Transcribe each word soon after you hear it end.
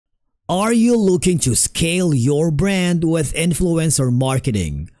Are you looking to scale your brand with influencer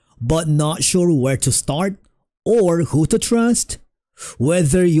marketing, but not sure where to start or who to trust?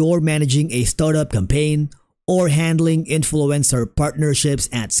 Whether you're managing a startup campaign or handling influencer partnerships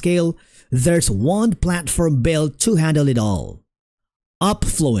at scale, there's one platform built to handle it all.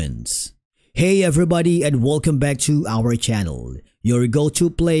 Upfluence. Hey everybody, and welcome back to our channel, your go-to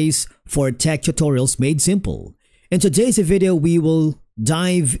place for tech tutorials made simple. In today's video, we will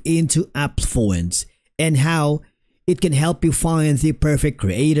dive into Upfluence and how it can help you find the perfect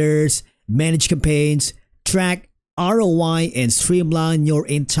creators, manage campaigns, track ROI, and streamline your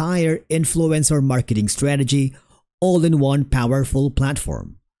entire influencer marketing strategy all in one powerful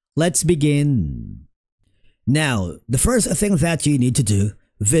platform. Let's begin. Now, the first thing that you need to do,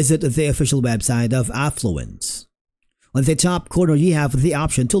 visit the official website of Upfluence. On the top corner, you have the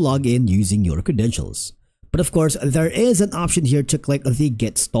option to log in using your credentials. But of course, there is an option here to click the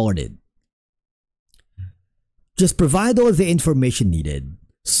Get Started. Just provide all the information needed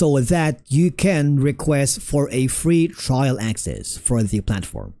so that you can request for a free trial access for the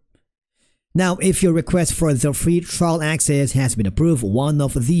platform. Now, if your request for the free trial access has been approved, one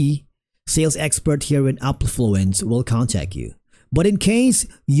of the sales experts here in Upfluence will contact you. But in case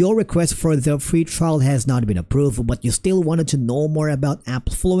your request for the free trial has not been approved, but you still wanted to know more about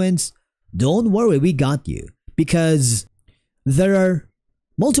Upfluence, don't worry, we got you, because there are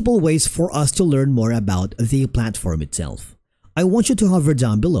multiple ways for us to learn more about the platform itself. I want you to hover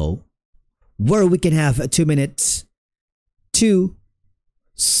down below where we can have 2 minutes to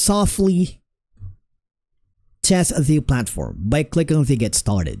softly test the platform by clicking on the Get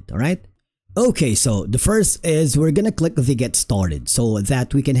Started, alright? Okay, so the first is we're gonna click the Get Started so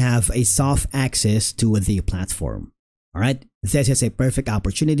that we can have a soft access to the platform, alright? This is a perfect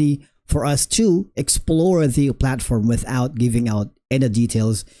opportunity for us to explore the platform without giving out any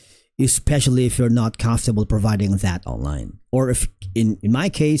details, especially if you're not comfortable providing that online. Or if, in my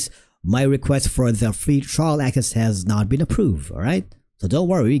case, my request for the free trial access has not been approved, alright? So don't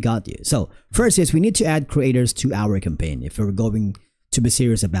worry, we got you. So first is we need to add creators to our campaign if we're going to be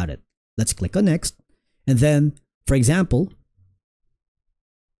serious about it. Let's click on Next. And then, for example,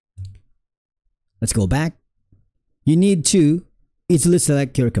 let's go back. You need to easily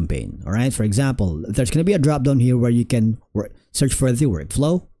select your campaign, alright? For example, there's going to be a drop down here where you can search for the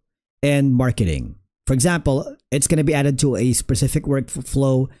workflow and marketing. For example, it's going to be added to a specific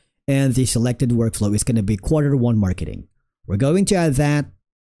workflow, and the selected workflow is going to be Q1 marketing. We're going to add that,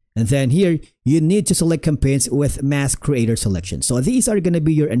 and then here you need to select campaigns with mass creator selection. So these are going to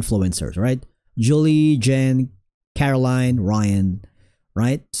be your influencers, right? Julie, Jen, Caroline, Ryan,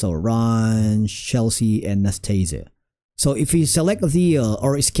 right? So Ron, Chelsea, and Nastasia. So if you select the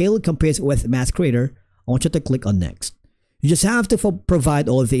or scale campaigns with mass creator, I want you to click on Next. You just have to provide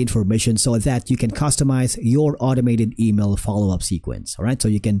all the information so that you can customize your automated email follow-up sequence. All right, so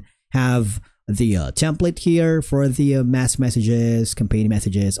you can have the template here for the mass messages, campaign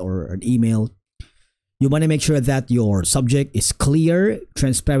messages, or an email. You want to make sure that your subject is clear,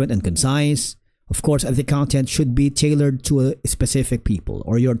 transparent, and concise. Of course, the content should be tailored to a specific people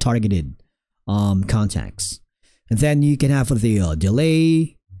or your targeted contacts. And then you can have the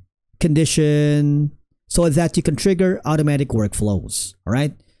delay condition so that you can trigger automatic workflows. All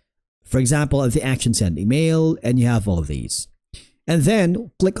right. For example, the action send email, and you have all of these. And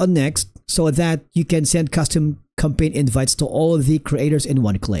then click on Next so that you can send custom campaign invites to all of the creators in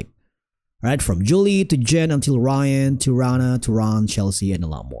one click. All right. From Julie to Jen until Ryan to Rana to Ron, Chelsea, and a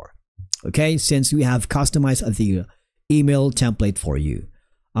lot more. Okay. Since we have customized the email template for you,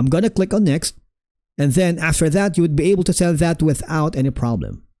 I'm going to click on Next. And then after that, you would be able to sell that without any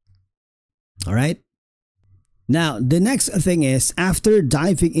problem. All right. Now, the next thing is, after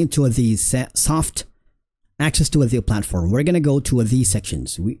diving into the soft access to the platform, we're going to go to these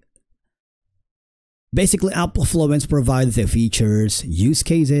sections. Basically, Upfluence provides the features, use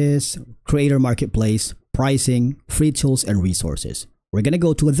cases, creator marketplace, pricing, free tools, and resources. We're going to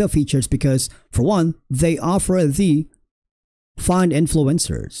go to the features because, for one, they offer the Find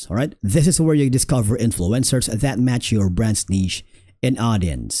influencers, all right? This is where you discover influencers that match your brand's niche and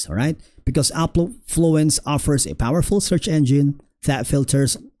audience, all right? Because Upfluence offers a powerful search engine that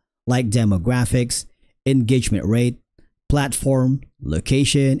filters like demographics, engagement rate, platform,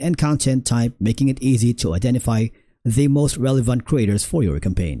 location, and content type, making it easy to identify the most relevant creators for your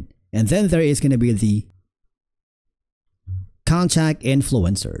campaign. And then there is going to be the contact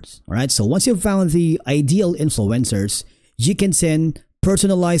influencers, all right? So once you've found the ideal influencers, you can send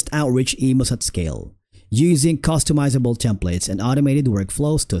personalized outreach emails at scale using customizable templates and automated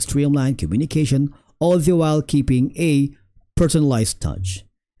workflows to streamline communication, all the while keeping a personalized touch.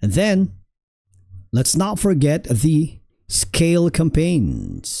 And then let's not forget the scale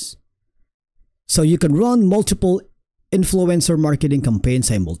campaigns. So you can run multiple influencer marketing campaigns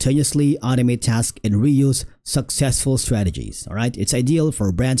simultaneously, automate tasks, and reuse successful strategies. All right, it's ideal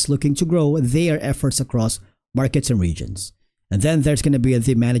for brands looking to grow their efforts across markets and regions. And then there's going to be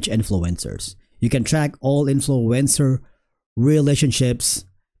the managed influencers. You can track all influencer relationships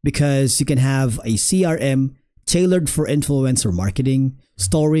because you can have a CRM tailored for influencer marketing,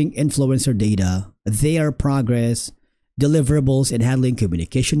 storing influencer data, their progress, deliverables, and handling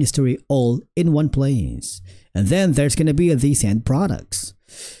communication history all in one place. And then there's going to be these end products.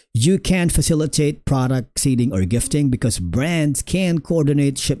 You can facilitate product seeding or gifting because brands can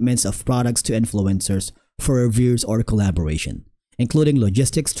coordinate shipments of products to influencers for reviews or collaboration, including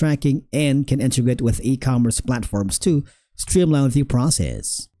logistics tracking, and can integrate with e-commerce platforms to streamline the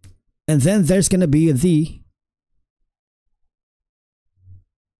process. And then there's going to be the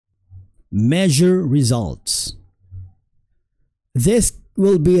measure results. This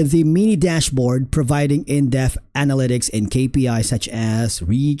will be the mini dashboard providing in-depth analytics and KPIs such as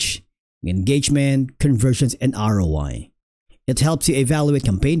reach, engagement, conversions, and ROI. It helps you evaluate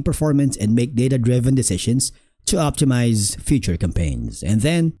campaign performance and make data-driven decisions to optimize future campaigns. And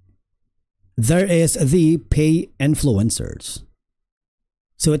then there is the pay influencers.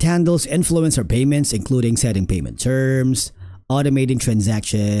 So it handles influencer payments, including setting payment terms, automating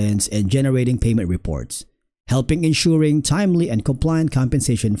transactions, and generating payment reports, helping ensuring timely and compliant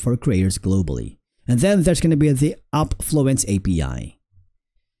compensation for creators globally. And then there's going to be the Upfluence API.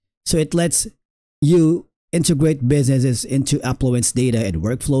 So it lets you integrate businesses into Upfluence data and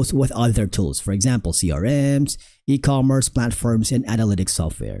workflows with other tools, for example, CRMs, e-commerce platforms, and analytics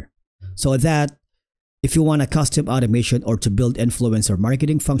software. So that if you want a custom automation or to build influencer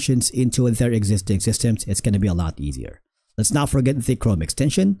marketing functions into their existing systems, it's going to be a lot easier. Let's not forget the Chrome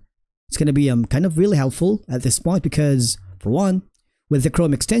extension. It's going to be kind of really helpful at this point because, for one, with the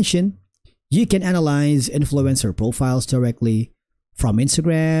Chrome extension, you can analyze influencer profiles directly from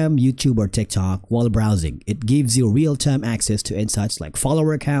Instagram, YouTube, or TikTok while browsing. It gives you real-time access to insights like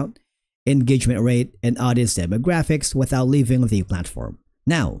follower count, engagement rate, and audience demographics without leaving the platform.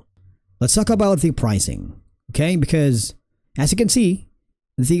 Now, let's talk about the pricing, okay? Because, as you can see,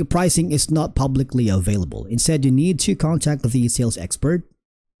 the pricing is not publicly available. Instead, you need to contact the sales expert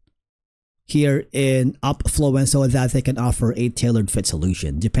here in Upfluence so that they can offer a tailored fit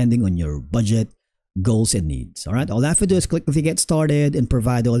solution depending on your budget, goals, and needs. All right, all I have to do is click the get started and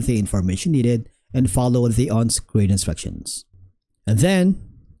provide all the information needed and follow the on-screen instructions. And then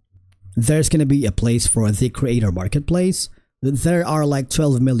there's going to be a place for the creator marketplace. There are like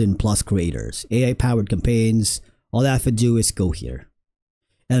 12 million plus creators, AI-powered campaigns. All I have to do is go here.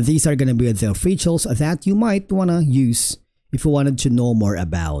 And these are going to be the free tools that you might want to use if you wanted to know more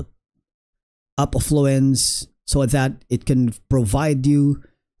about Upfluence so that it can provide you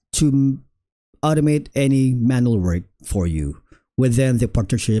to automate any manual work for you within the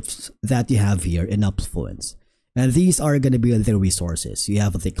partnerships that you have here in Upfluence. And these are going to be the resources. You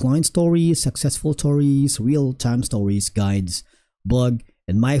have the client stories, successful stories, real-time stories, guides, blog,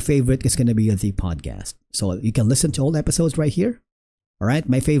 and my favorite is going to be the podcast. So you can listen to all episodes right here. All right,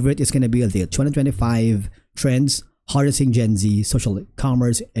 my favorite is going to be the 2025 trends, harnessing Gen Z, social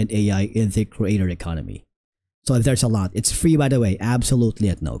commerce, and AI in the creator economy. So there's a lot. It's free, by the way, absolutely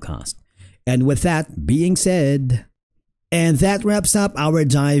at no cost. And with that being said, and that wraps up our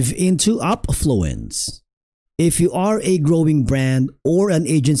dive into Upfluence. If you are a growing brand or an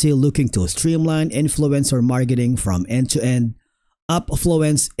agency looking to streamline influencer marketing from end to end,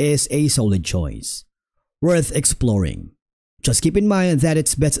 Upfluence is a solid choice, worth exploring. Just keep in mind that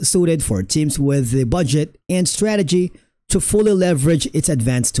it's best suited for teams with the budget and strategy to fully leverage its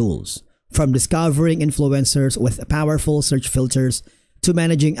advanced tools, from discovering influencers with powerful search filters to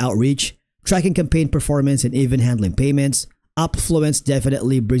managing outreach, tracking campaign performance, and even handling payments. Upfluence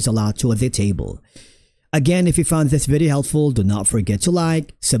definitely brings a lot to the table. Again, if you found this video helpful, do not forget to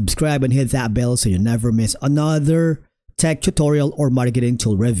like, subscribe, and hit that bell so you never miss another tech tutorial or marketing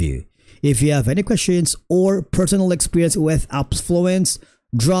tool review. If you have any questions or personal experience with Upfluence,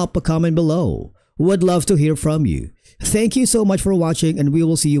 drop a comment below. Would love to hear from you. Thank you so much for watching, and we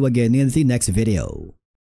will see you again in the next video.